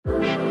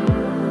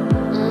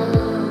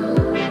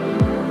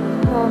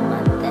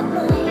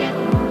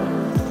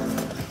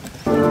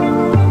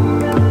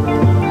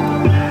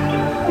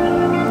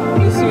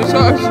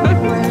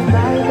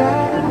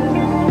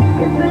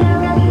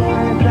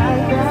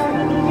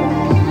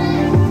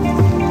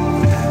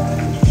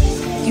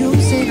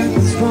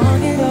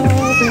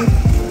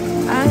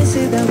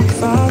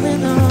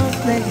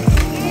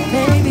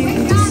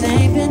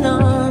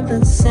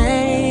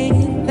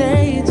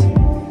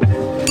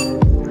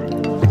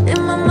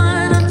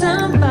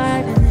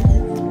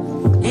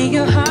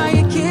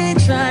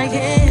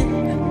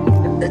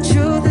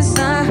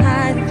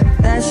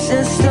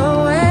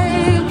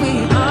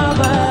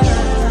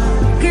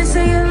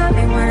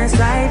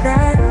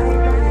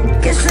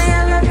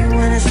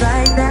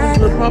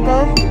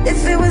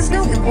If it was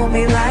new, it won't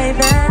be like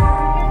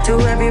that. To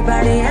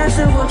everybody else,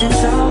 it will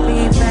just all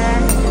be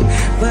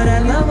bad. But I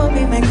love when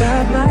we make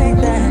up like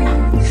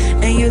that.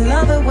 And you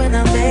love it when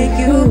I make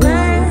you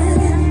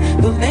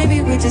mad. But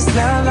maybe we just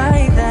love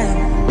like that.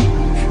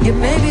 Yeah,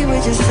 maybe we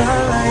just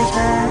love like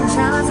that.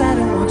 Times I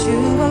don't want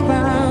you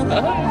around.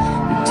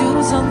 You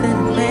do something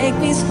to make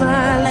me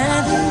smile,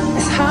 and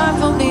it's hard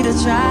for me to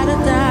try to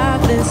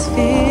stop this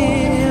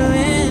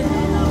feeling.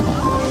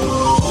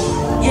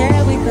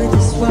 Yeah, we could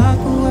just walk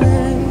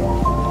away.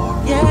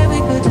 Yeah, we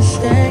could just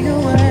stay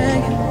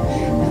away.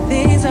 The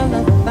things I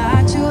love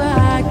about you,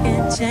 I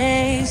can't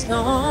change.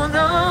 No,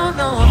 no,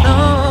 no,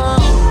 no.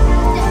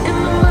 In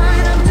my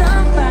mind, I'm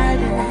done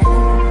fighting.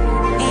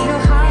 In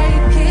your heart,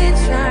 you keep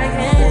trying.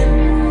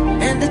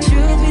 And the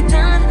truth, we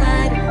done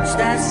hiding.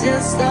 That's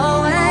just the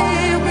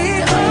way we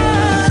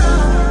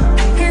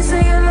are. Can't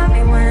say you love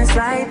me when it's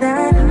like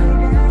that.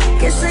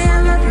 Can't say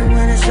I love you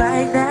when it's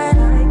like that.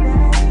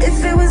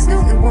 If it was new,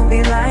 it won't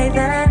be like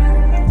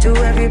that. To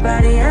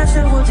everybody else,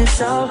 it will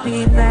just all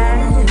be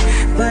bad.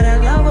 But I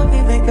love when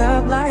we make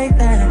up like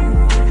that.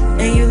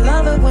 And you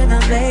love it when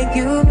I make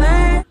you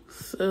mad.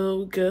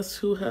 So guess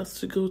who has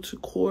to go to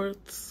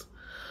court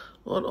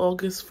on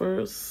August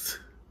 1st?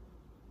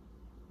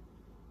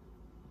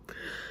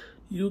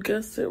 You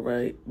guessed it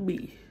right,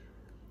 me.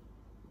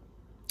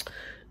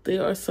 They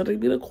are sending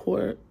me to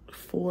court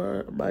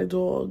for my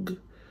dog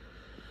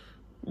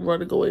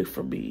running away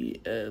from me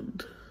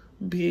and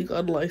being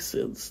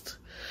unlicensed.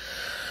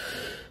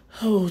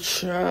 Oh,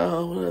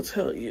 child, what I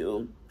tell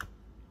you.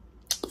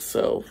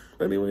 So,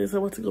 anyways, I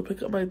went to go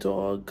pick up my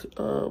dog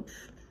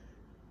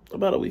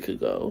about a week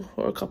ago,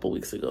 or a couple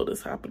weeks ago.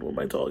 This happened when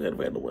my dog had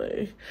ran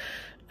away.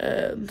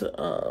 And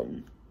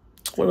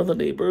one of the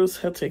neighbors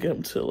had taken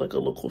him to like a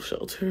local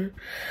shelter.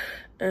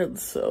 And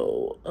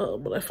so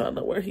when I found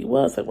out where he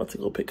was, I went to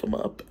go pick him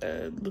up,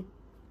 and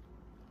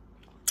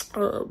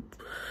I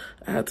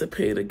had to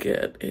pay to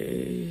get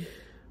an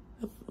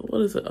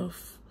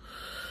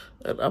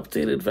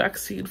updated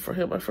vaccine for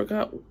him. I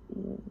forgot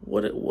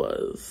what it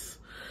was,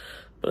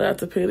 but I had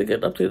to pay to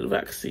get an updated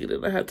vaccine,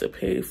 and I had to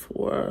pay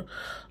for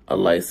a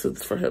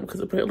license for him, because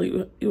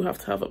apparently you have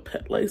to have a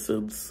pet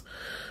license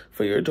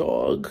for your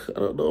dog. I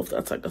don't know if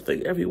that's like a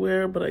thing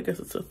everywhere, but I guess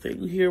it's a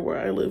thing here where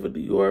I live in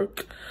New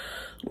York,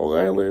 Long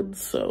Island.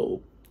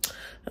 So I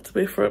had to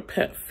pay for a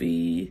pet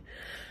fee,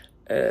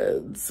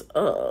 and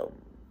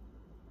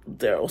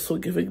they're also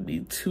giving me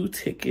 2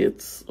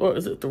 tickets, or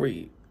is it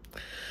 3?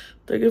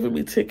 They're giving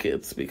me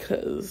tickets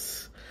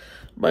because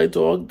my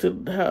dog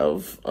didn't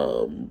have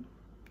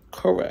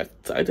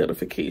correct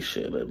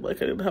identification, and like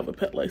I didn't have a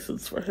pet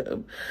license for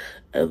him.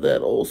 And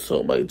then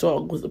also my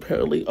dog was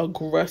apparently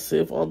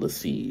aggressive on the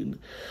scene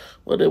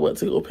when they went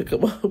to go pick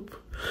him up.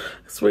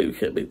 I swear you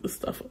can't make this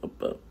stuff up,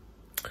 but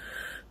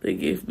they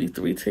gave me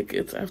 3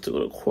 tickets. I have to go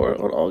to court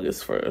on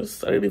August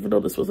 1st. I didn't even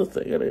know this was a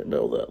thing. I didn't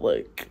know that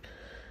like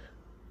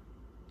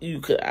you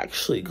could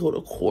actually go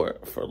to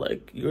court for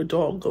like your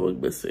dog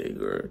going missing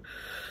or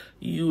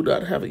you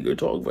not having your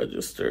dog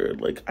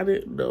registered. Like, I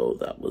didn't know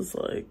that was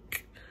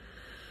like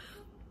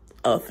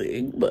a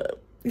thing,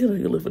 but you know,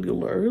 you live and you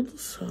learn.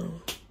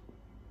 So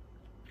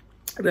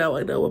now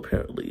I know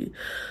apparently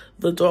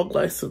the dog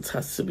license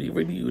has to be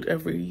renewed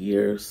every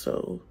year.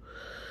 So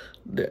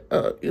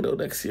you know,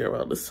 next year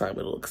around this time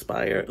it'll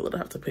expire, and then I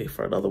have to pay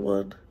for another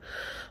one.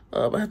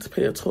 I had to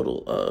pay a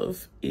total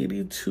of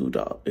 $82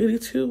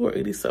 or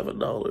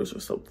 $87 or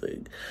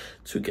something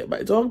to get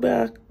my dog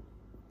back.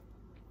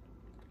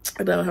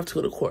 And now I have to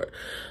go to court.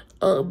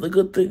 The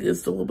good thing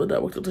is the woman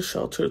that worked at the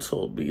shelter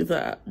told me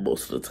that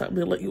most of the time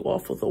they let you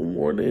off with a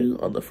warning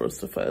on the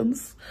first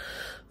offense.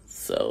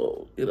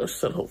 So, you know, she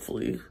said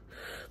hopefully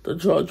the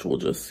judge will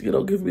just, you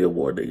know, give me a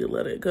warning and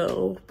let it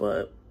go.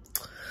 But,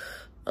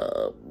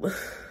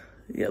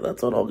 yeah,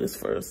 that's on August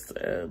 1st.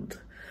 And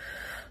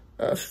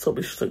she told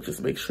me, she's like,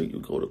 just make sure you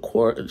go to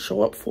court and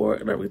show up for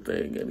it and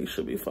everything, and you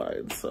should be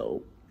fine.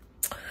 So,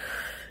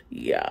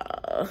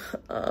 yeah,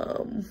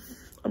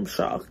 I'm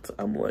shocked.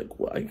 I'm like,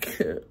 well, I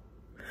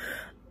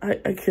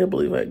can't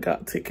believe I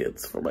got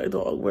tickets for my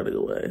dog running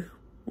away.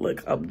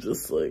 Like, I'm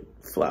just like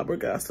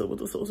flabbergasted with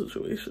this whole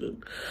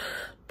situation.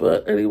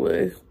 But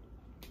anyway,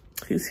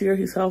 he's here,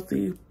 he's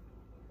healthy,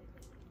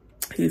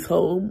 he's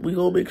home. We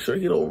gonna make sure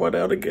he don't run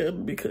out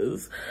again,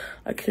 because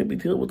I can't be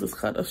dealing with this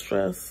kind of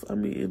stress. I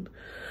mean,